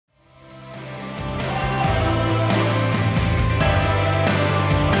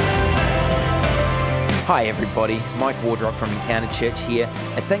Hi everybody, Mike Wardrop from Encounter Church here,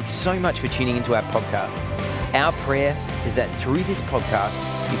 and thanks so much for tuning into our podcast. Our prayer is that through this podcast,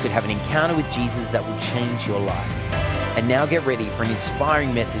 you could have an encounter with Jesus that will change your life. And now get ready for an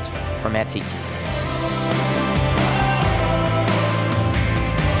inspiring message from our teaching team.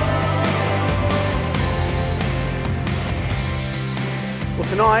 Well,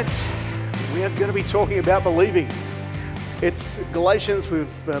 tonight we are going to be talking about believing. It's Galatians. We've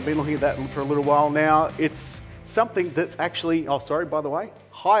been looking at that for a little while now. It's something that's actually,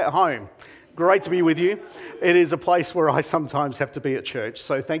 hi at home. Great to be with you. It is a place where I sometimes have to be at church,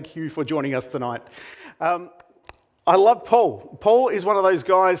 so thank you for joining us tonight. I love Paul. Paul is one of those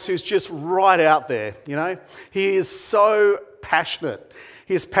guys who's just right out there, you know. He is so passionate.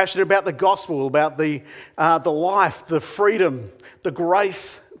 He is passionate about the gospel, about the life, the freedom, the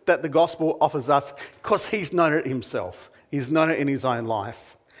grace that the gospel offers us, because he's known it himself. He's known it in his own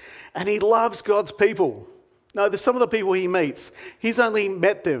life. And he loves God's people. No, there's some of the people he meets, he's only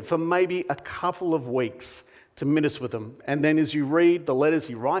met them for maybe a couple of weeks to minister with them. And then as you read the letters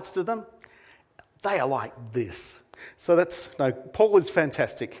he writes to them, they are like this. So Paul is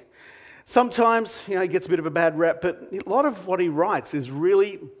fantastic. Sometimes, he gets a bit of a bad rap, but a lot of what he writes is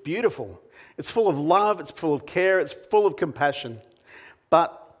really beautiful. It's full of love, it's full of care, it's full of compassion.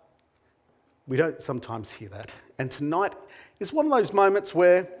 But we don't sometimes hear that. And tonight is one of those moments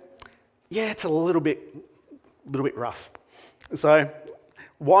where, it's a little bit rough. So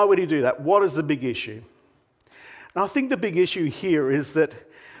why would he do that? What is the big issue? And I think the big issue here is that,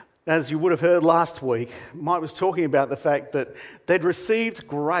 as you would have heard last week, Mike was talking about the fact that they'd received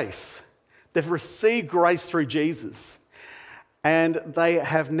grace. They've received grace through Jesus. And they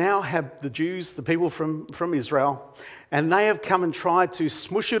have now had the Jews, the people from Israel, and they have come and tried to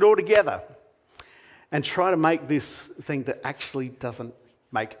smush it all together and try to make this thing that actually doesn't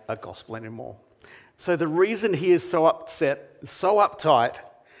make a gospel anymore. So the reason he is so upset, so uptight,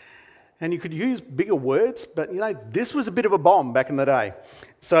 and you could use bigger words, but this was a bit of a bomb back in the day.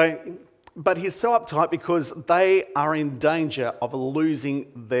 But he's so uptight because they are in danger of losing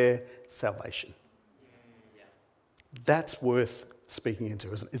their salvation. That's worth speaking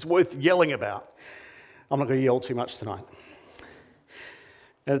into, isn't it? It's worth yelling about. I'm not going to yell too much tonight.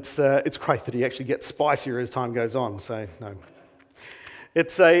 It's great that he actually gets spicier as time goes on. So no,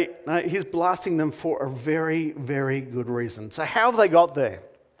 he's blasting them for a very, very good reason. So how have they got there?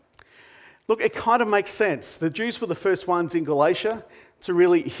 Look, it kind of makes sense. The Jews were the first ones in Galatia to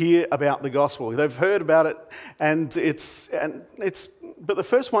really hear about the gospel. They've heard about it, but the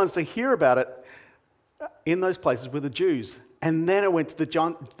first ones to hear about it in those places were the Jews, and then it went to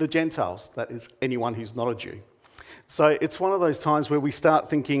the Gentiles. That is anyone who's not a Jew. So it's one of those times where we start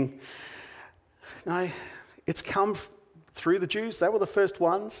thinking, no, it's come through the Jews. They were the first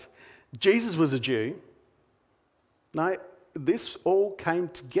ones. Jesus was a Jew. No, this all came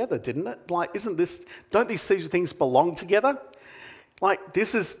together, didn't it? Don't these things belong together?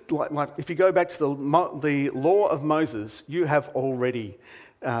 This is like if you go back to the law of Moses, you have already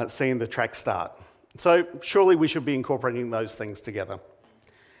seen the track start. So surely we should be incorporating those things together.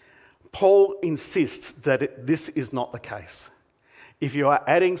 Paul insists that this is not the case. If you are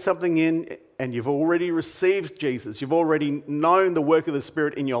adding something in and you've already received Jesus, you've already known the work of the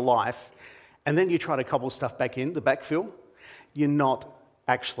Spirit in your life, and then you try to cobble stuff back in to backfill, you're not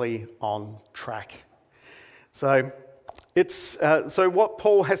actually on track. So what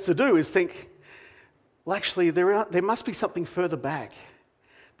Paul has to do is think, well, actually, there must be something further back.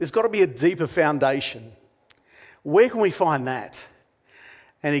 There's got to be a deeper foundation. Where can we find that?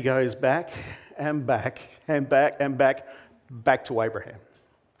 And he goes back and back and back and back to Abraham.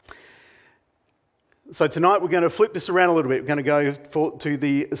 So tonight we're going to flip this around a little bit. We're going to go to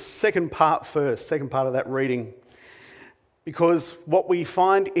the second part of that reading. Because what we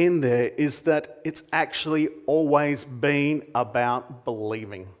find in there is that it's actually always been about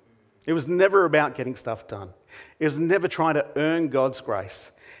believing. It was never about getting stuff done. It was never trying to earn God's grace.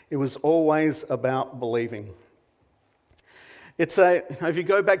 It was always about believing. If you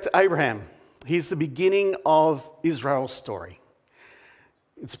go back to Abraham, he's the beginning of Israel's story.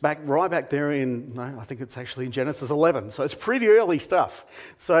 It's right back there I think it's actually in Genesis 11. So it's pretty early stuff.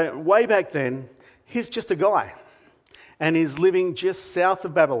 So way back then, he's just a guy. And he's living just south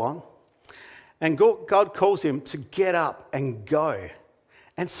of Babylon. And God calls him to get up and go.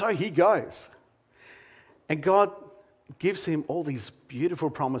 And so he goes. And God gives him all these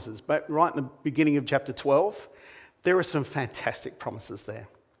beautiful promises. But right in the beginning of chapter 12, there are some fantastic promises there.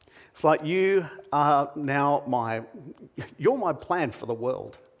 It's like you're my plan for the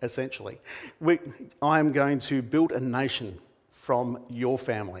world, essentially. I'm going to build a nation from your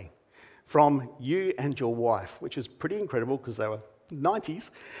family, from you and your wife, which is pretty incredible because they were 90s.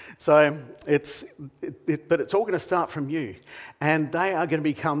 So but it's all going to start from you. And they are going to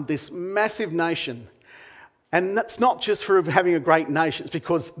become this massive nation. And that's not just for having a great nation, it's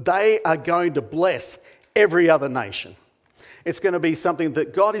because they are going to bless every other nation. It's going to be something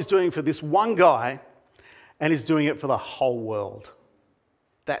that God is doing for this one guy and is doing it for the whole world.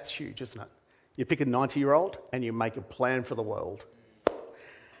 That's huge, isn't it? You pick a 90-year-old and you make a plan for the world.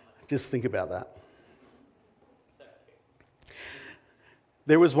 Just think about that.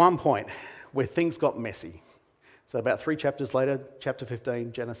 There was one point where things got messy. So about 3 chapters later, chapter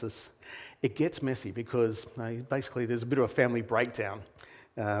 15, Genesis, it gets messy because basically there's a bit of a family breakdown.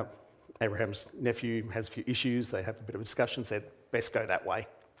 Abraham's nephew has a few issues. They have a bit of a discussion, said, best go that way.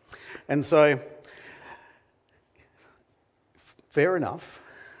 And so, fair enough,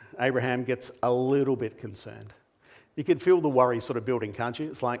 Abraham gets a little bit concerned. You can feel the worry sort of building, can't you?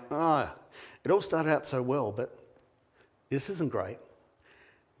 It's like, it all started out so well, but this isn't great.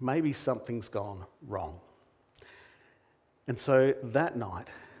 Maybe something's gone wrong. And so that night,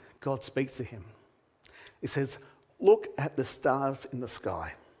 God speaks to him. He says, look at the stars in the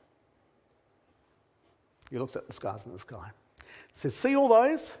sky. He looks at the stars in the sky. He says, see all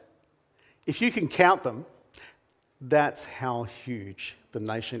those? If you can count them, that's how huge the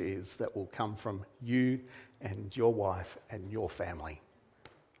nation is that will come from you and your wife and your family.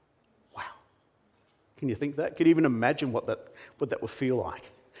 Wow. Can you think that? Can you even imagine what that would feel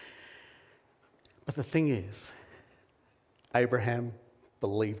like? But the thing is, Abraham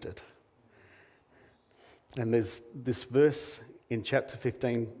believed it. And there's this verse in chapter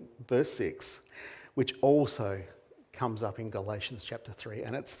 15, verse 6, which also comes up in Galatians chapter 3,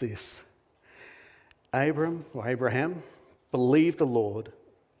 and it's this. Abraham believed the Lord,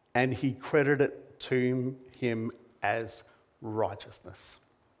 and he credited it to him as righteousness.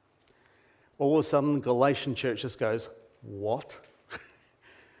 All of a sudden, the Galatian church just goes, what?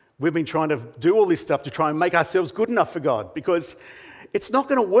 We've been trying to do all this stuff to try and make ourselves good enough for God because it's not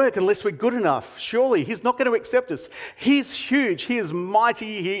going to work unless we're good enough. Surely, he's not going to accept us. He's huge. He is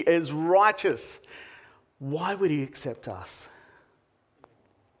mighty. He is righteous. Why would he accept us?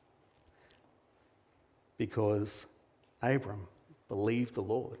 Because Abram believed the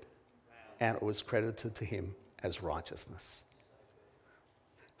Lord and it was credited to him as righteousness.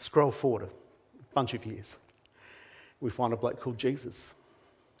 Scroll forward a bunch of years. We find a bloke called Jesus.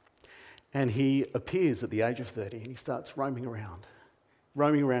 And he appears at the age of 30 and he starts roaming around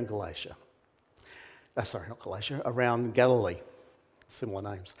Galatia. Not Galatia, around Galilee. Similar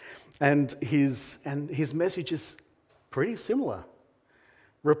names. And his message is pretty similar.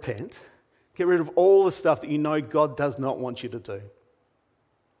 Repent. Get rid of all the stuff that you know God does not want you to do.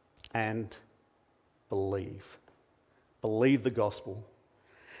 And believe. Believe the gospel.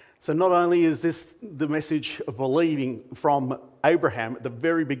 So not only is this the message of believing from Abraham at the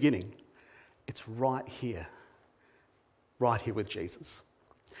very beginning, it's right here with Jesus.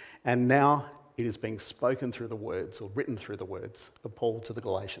 And now it is being spoken through the words, or written through the words of Paul to the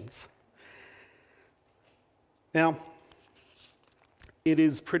Galatians. Now, it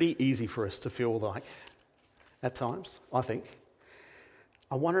is pretty easy for us to feel like, at times, I think,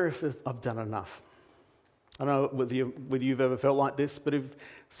 I wonder if I've done enough. I don't know whether you've ever felt like this, but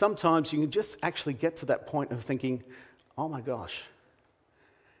sometimes you can just actually get to that point of thinking, oh my gosh,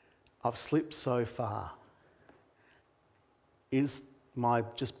 I've slipped so far. Is my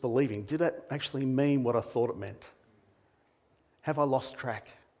just believing, did that actually mean what I thought it meant? Have I lost track?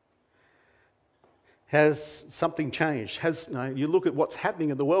 Has something changed? You look at what's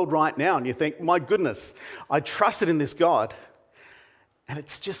happening in the world right now and you think, my goodness, I trusted in this God and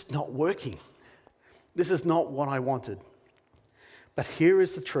it's just not working. This is not what I wanted. But here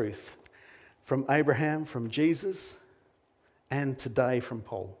is the truth from Abraham, from Jesus, and today from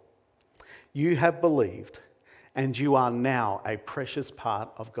Paul. You have believed, and you are now a precious part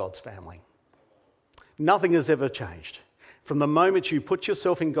of God's family. Nothing has ever changed. From the moment you put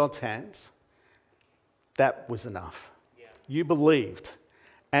yourself in God's hands, that was enough. Yeah. You believed,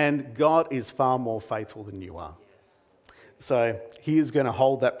 and God is far more faithful than you are. Yes. So he is going to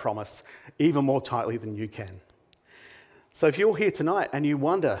hold that promise even more tightly than you can. So if you're here tonight and you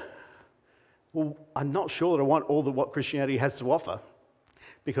wonder, well, I'm not sure that I want all what Christianity has to offer,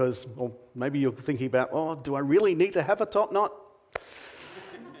 because, well, maybe you're thinking about, oh, do I really need to have a top knot?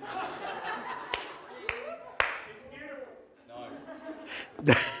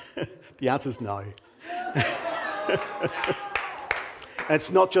 No. The answer's no. And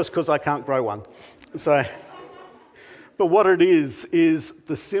it's not just because I can't grow one. So, but what it is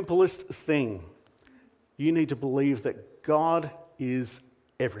the simplest thing. You need to believe that God is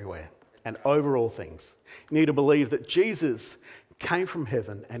everywhere. and over all things. You need to believe that Jesus came from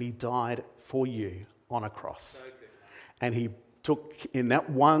heaven and he died for you on a cross. And he took, in that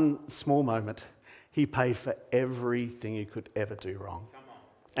one small moment, he paid for everything you could ever do wrong.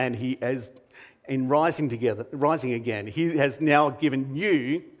 And he has, in rising again, he has now given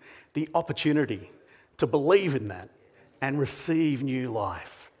you the opportunity to believe in that and receive new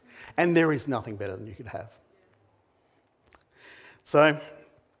life. And there is nothing better than you could have. So,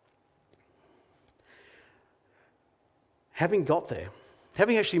 having got there,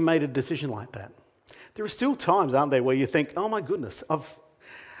 having actually made a decision like that, there are still times, aren't there, where you think, oh my goodness,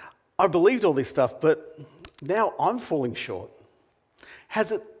 I believed all this stuff, but now I'm falling short.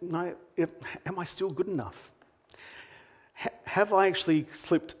 Am I still good enough? Have I actually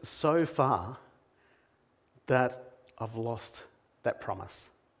slipped so far that I've lost that promise?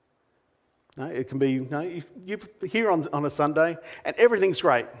 No, it can be, you're here on a Sunday and everything's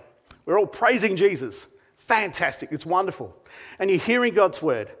great. We're all praising Jesus. Fantastic, it's wonderful. And you're hearing God's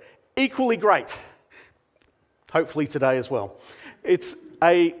word. Equally great. Hopefully today as well.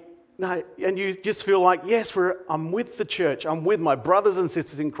 And you just feel like, yes, I'm with the church. I'm with my brothers and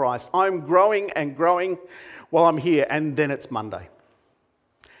sisters in Christ. I'm growing and growing while I'm here. And then it's Monday.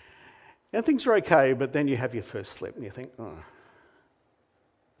 And things are okay, but then you have your first slip and you think, oh,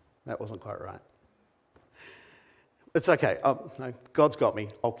 that wasn't quite right. It's okay. No, God's got me.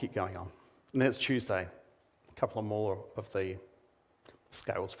 I'll keep going on. And then it's Tuesday. A couple of more of the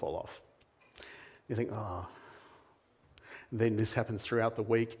scales fall off. You think, oh. And then this happens throughout the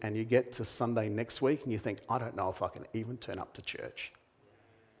week, and you get to Sunday next week, and you think, I don't know if I can even turn up to church.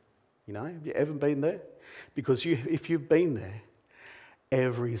 Have you ever been there? Because if you've been there,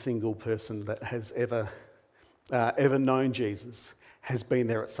 every single person that has ever known Jesus has been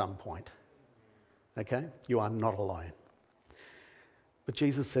there at some point. Okay? You are not alone. But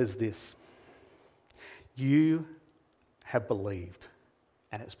Jesus says this, you have believed,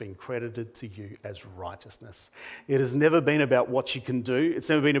 and it's been credited to you as righteousness. It has never been about what you can do. It's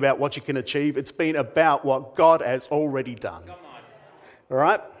never been about what you can achieve. It's been about what God has already done. Come on. All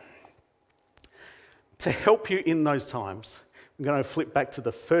right? To help you in those times, I'm going to flip back to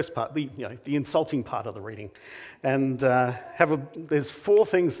the first part, the insulting part of the reading. And there's 4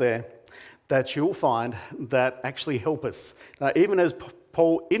 things there that you'll find that actually help us. Even as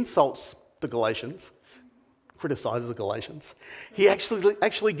Paul insults the Galatians, criticizes the Galatians, he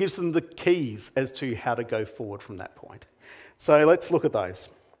actually gives them the keys as to how to go forward from that point. So let's look at those.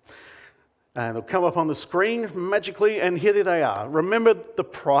 And they'll come up on the screen magically, and here they are. Remember the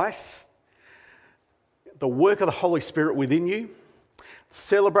price, the work of the Holy Spirit within you,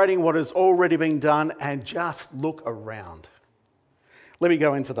 celebrating what has already been done, and just look around. Let me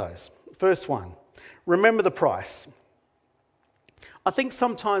go into those. First one, remember the price. I think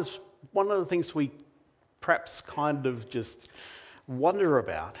sometimes one of the things we perhaps kind of just wonder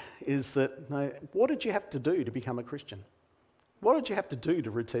about is that, what did you have to do to become a Christian? What did you have to do to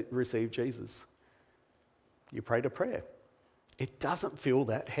receive Jesus? You prayed a prayer. It doesn't feel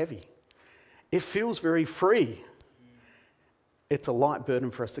that heavy. It feels very free. It's a light burden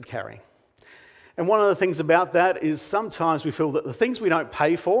for us to carry. And one of the things about that is sometimes we feel that the things we don't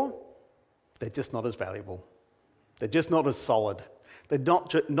pay for, they're just not as valuable. They're just not as solid. They're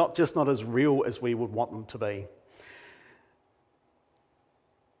not just not as real as we would want them to be.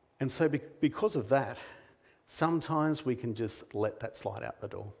 And so because of that, sometimes we can just let that slide out the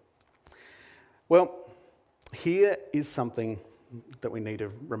door. Well, here is something that we need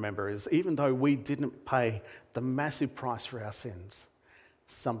to remember is even though we didn't pay the massive price for our sins,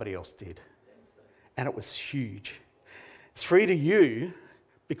 somebody else did. And it was huge. It's free to you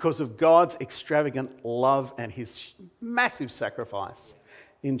because of God's extravagant love and his massive sacrifice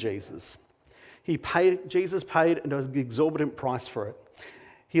in Jesus. Jesus paid an exorbitant price for it.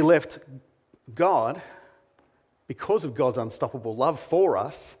 He left God, because of God's unstoppable love for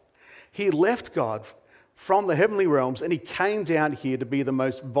us, he left God from the heavenly realms and he came down here to be the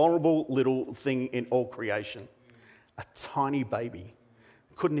most vulnerable little thing in all creation. A tiny baby.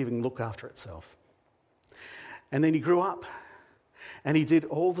 Couldn't even look after itself. And then he grew up and he did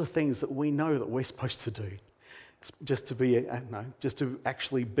all the things that we know that we're supposed to do. Just to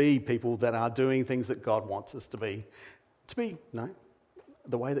actually be people that are doing things that God wants us to be.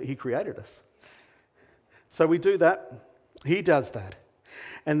 The way that he created us. So we do that. He does that.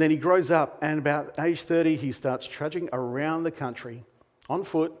 And then he grows up, and about age 30, he starts trudging around the country on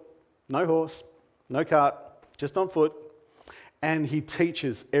foot, no horse, no cart, just on foot. And he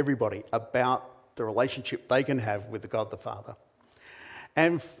teaches everybody about the relationship they can have with God the Father.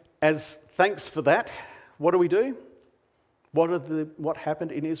 And as thanks for that, what do? What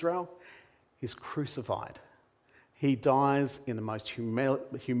happened in Israel? He's crucified. He dies in the most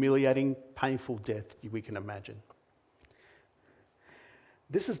humiliating, painful death we can imagine.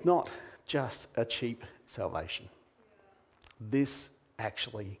 This is not just a cheap salvation. This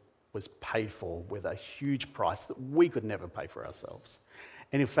actually was paid for with a huge price that we could never pay for ourselves.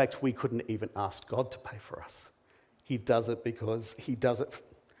 And in fact, we couldn't even ask God to pay for us. He does it because he does it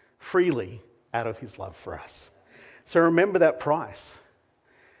freely out of his love for us. So remember that price.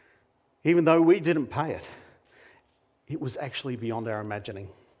 Even though we didn't pay it, it was actually beyond our imagining.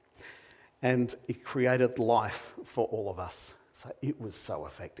 And it created life for all of us. So it was so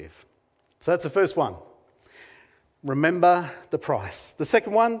effective. So that's the first one. Remember the price. The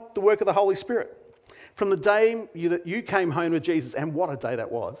second one, the work of the Holy Spirit. From the day that you came home with Jesus, and what a day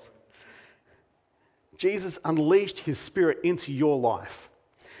that was, Jesus unleashed his Spirit into your life.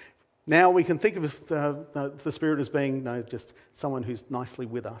 Now we can think of the Spirit as being just someone who's nicely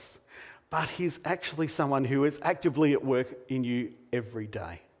with us, but he's actually someone who is actively at work in you every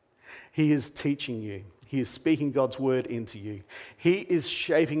day. He is teaching you. He is speaking God's word into you. He is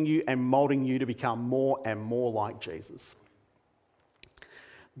shaping you and molding you to become more and more like Jesus.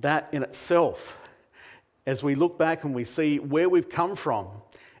 That in itself, as we look back and we see where we've come from,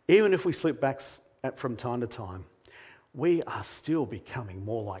 even if we slip back from time to time, we are still becoming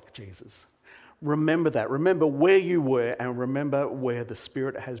more like Jesus. Remember that. Remember where you were and remember where the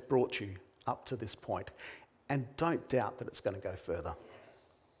Spirit has brought you up to this point. And don't doubt that it's going to go further.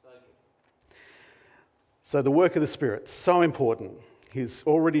 So the work of the Spirit, so important. He's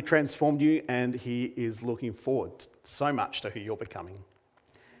already transformed you and he is looking forward so much to who you're becoming.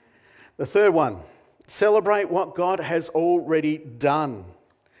 The third one, celebrate what God has already done.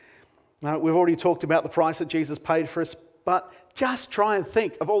 Now, we've already talked about the price that Jesus paid for us, but just try and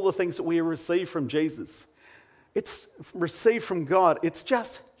think of all the things that we have received from Jesus. It's received from God. It's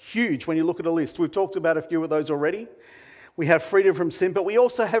just huge when you look at a list. We've talked about a few of those already. We have freedom from sin, but we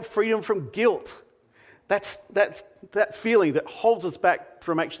also have freedom from guilt. That's that feeling that holds us back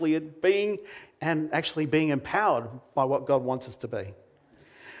from actually being empowered by what God wants us to be.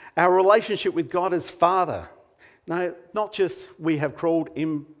 Our relationship with God as Father. No, not just we have crawled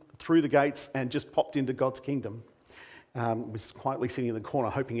in through the gates and just popped into God's kingdom. We're quietly sitting in the corner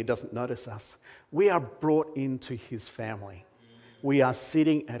hoping he doesn't notice us. We are brought into his family. We are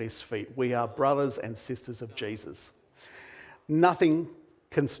sitting at his feet. We are brothers and sisters of Jesus. Nothing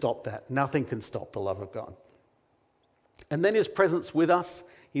can stop that. Nothing can stop the love of God. And then his presence with us.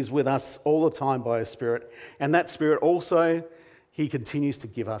 He's with us all the time by his Spirit. And that Spirit also, he continues to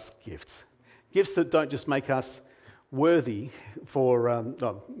give us gifts. Gifts that don't just make us worthy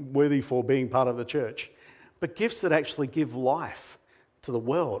for being part of the church, but gifts that actually give life to the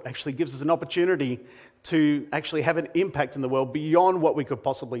world, actually gives us an opportunity to actually have an impact in the world beyond what we could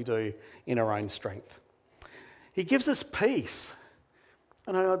possibly do in our own strength. He gives us peace.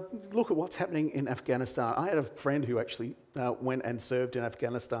 And I look at what's happening in Afghanistan. I had a friend who actually went and served in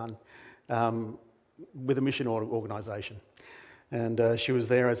Afghanistan with a mission organisation. And she was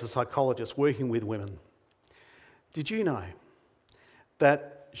there as a psychologist working with women. Did you know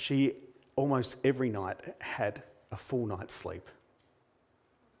that she almost every night had a full night's sleep?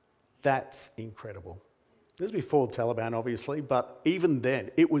 That's incredible. This is before the Taliban, obviously, but even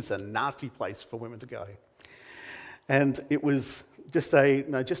then, it was a nasty place for women to go. And it was just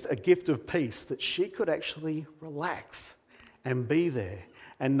a gift of peace that she could actually relax and be there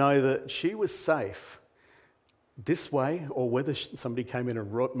and know that she was safe this way, or whether somebody came in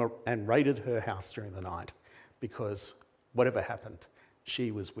and raided her house during the night, because whatever happened,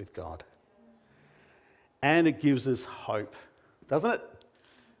 she was with God. And it gives us hope, doesn't it?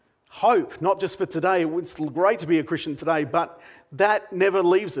 Hope, not just for today. It's great to be a Christian today, but that never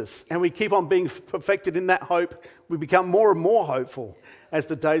leaves us. And we keep on being perfected in that hope. We become more and more hopeful as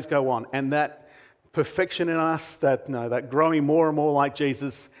the days go on. And that perfection in us, that growing more and more like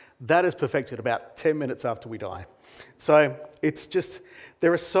Jesus, that is perfected about 10 minutes after we die. So it's just,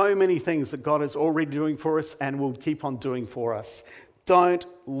 there are so many things that God is already doing for us and will keep on doing for us. Don't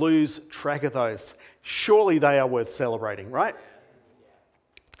lose track of those. Surely they are worth celebrating, right?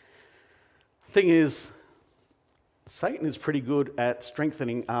 Thing is, Satan is pretty good at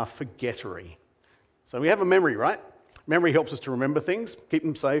strengthening our forgettery. So we have a memory, right? Memory helps us to remember things, keep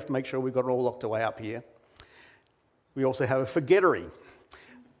them safe, make sure we've got it all locked away up here. We also have a forgettery.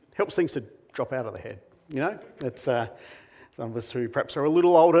 Helps things to drop out of the head, you know? It's some of us who perhaps are a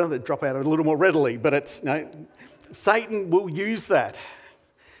little older that drop out a little more readily, but it's, Satan will use that.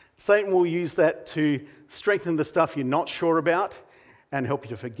 Satan will use that to strengthen the stuff you're not sure about and help you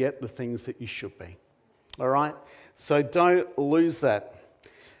to forget the things that you should be. All right? So don't lose that.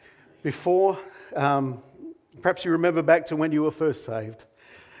 before, perhaps you remember back to when you were first saved.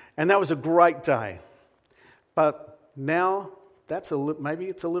 And that was a great day. But now, maybe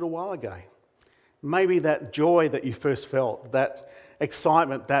it's a little while ago. Maybe that joy that you first felt, that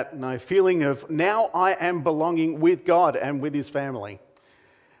excitement, that feeling of now I am belonging with God and with his family.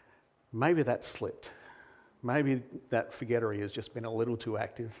 Maybe that slipped. Maybe that forgettery has just been a little too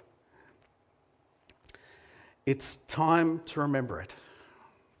active. It's time to remember it.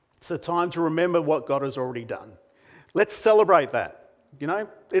 It's a time to remember what God has already done. Let's celebrate that.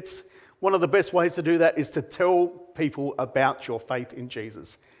 It's one of the best ways to do that is to tell people about your faith in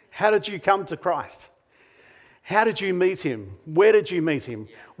Jesus. How did you come to Christ? How did you meet him? Where did you meet him?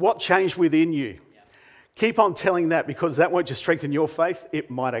 What changed within you? Keep on telling that, because that won't just strengthen your faith,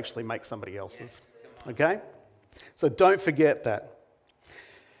 it might actually make somebody else's. Okay? So don't forget that.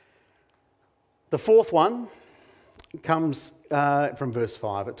 The fourth one comes from verse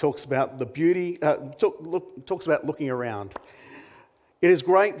 5. It talks about the beauty, talks about looking around. It is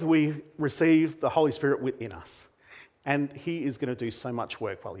great that we receive the Holy Spirit within us, and he is going to do so much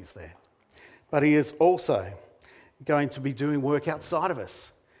work while he's there. But he is also going to be doing work outside of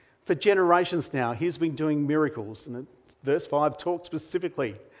us. For generations now, he's been doing miracles, and verse 5 talks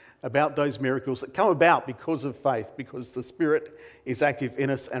specifically about those miracles that come about because of faith, because the Spirit is active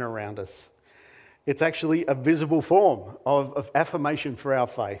in us and around us. It's actually a visible form of affirmation for our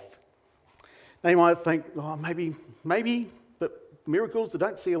faith. Now you might think, maybe, but miracles, I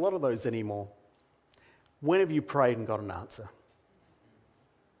don't see a lot of those anymore. When have you prayed and got an answer?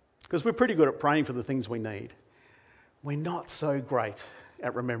 Because we're pretty good at praying for the things we need. We're not so great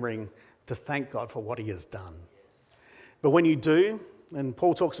at remembering to thank God for what he has done. But when you do, and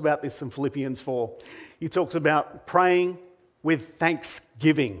Paul talks about this in Philippians 4, he talks about praying with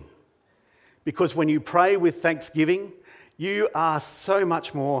thanksgiving. Because when you pray with thanksgiving, you are so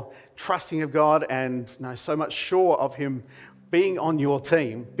much more trusting of God and so much sure of him being on your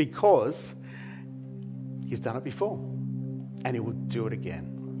team, because he's done it before and he will do it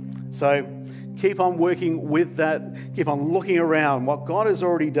again. So keep on working with that. Keep on looking around what God has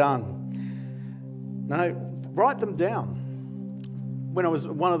already done. Write them down. When I was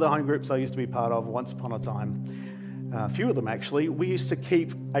one of the home groups I used to be part of once upon a time, a few of them actually, we used to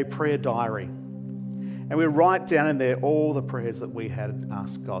keep a prayer diary. And we write down in there all the prayers that we had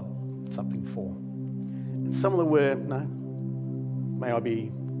asked God something for. And some of them were, may I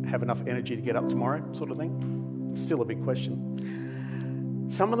have enough energy to get up tomorrow, sort of thing. It's still a big question.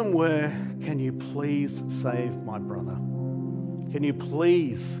 Some of them were, can you please save my brother? Can you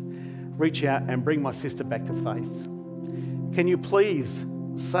please reach out and bring my sister back to faith? Can you please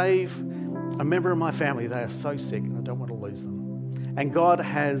save a member of my family? They are so sick and I don't want to lose them. And God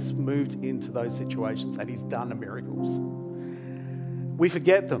has moved into those situations and he's done the miracles. We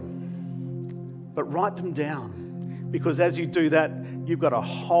forget them, but write them down, because as you do that, you've got a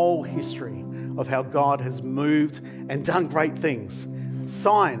whole history of how God has moved and done great things.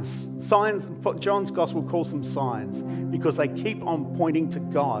 Signs, John's gospel calls them signs, because they keep on pointing to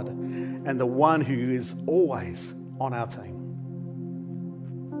God and the one who is always on our team.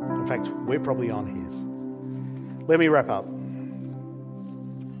 In fact, we're probably on his. Let me wrap up.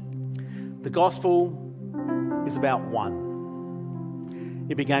 The gospel is about one.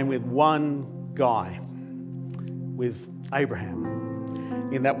 It began with one guy, with Abraham.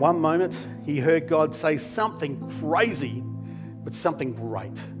 In that one moment, he heard God say something crazy, but something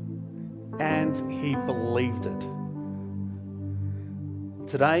great. And he believed it.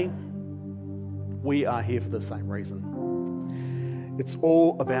 Today, we are here for the same reason. It's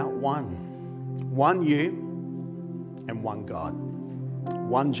all about one. One you and one God.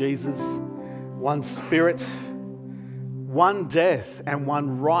 One Jesus, one Spirit, one death and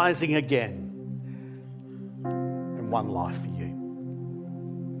one rising again, and one life for you.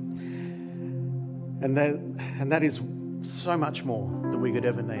 And that is so much more than we could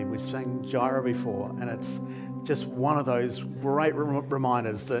ever need. We sang Jireh before, and it's just one of those great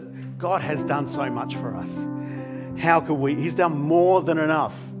reminders that God has done so much for us. How could we? He's done more than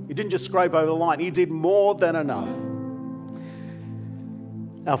enough. He didn't just scrape over the line. He did more than enough.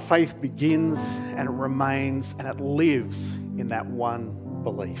 Our faith begins and it remains and it lives in that one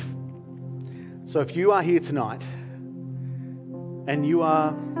belief. So if you are here tonight and you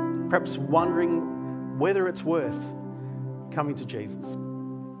are perhaps wondering whether it's worth coming to Jesus,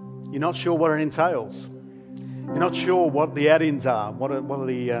 you're not sure what it entails, you're not sure what the add-ins are, what are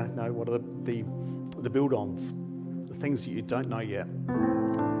the build-ons, the things that you don't know yet,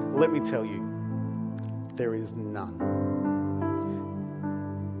 let me tell you, there is none.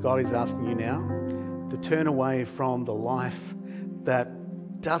 God is asking you now to turn away from the life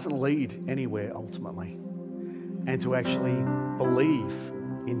that doesn't lead anywhere ultimately, and to actually believe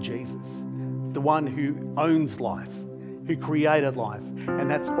in Jesus, the one who owns life, who created life, and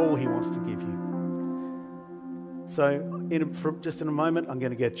that's all he wants to give you. So just in a moment, I'm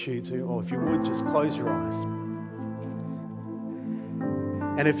going to get you to, or if you would, just close your eyes.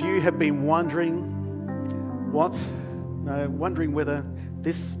 And if you have been wondering whether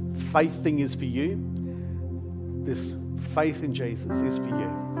this faith thing is for you, this faith in Jesus is for you,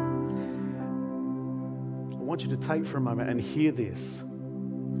 I want you to take for a moment and hear this.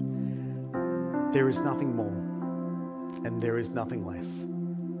 There is nothing more and there is nothing less.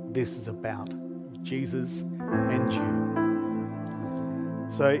 This is about Jesus and you.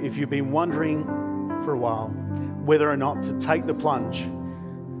 So if you've been wondering for a while whether or not to take the plunge,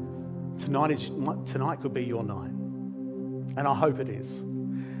 tonight could be your night. And I hope it is.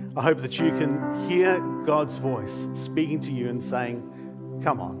 I hope that you can hear God's voice speaking to you and saying,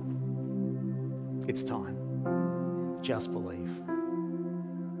 come on, it's time. Just believe.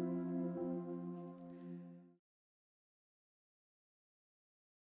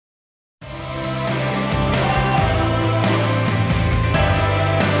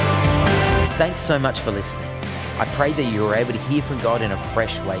 Thanks so much for listening. I pray that you were able to hear from God in a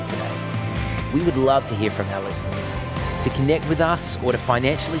fresh way today. We would love to hear from our listeners. To connect with us or to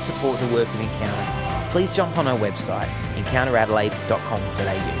financially support the work of Encounter, please jump on our website, encounteradelaide.com.au.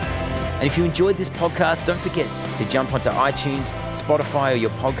 And if you enjoyed this podcast, don't forget to jump onto iTunes, Spotify, or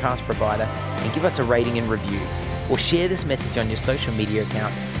your podcast provider and give us a rating and review, or share this message on your social media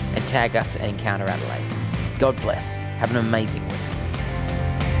accounts and tag us at Encounter Adelaide. God bless. Have an amazing week.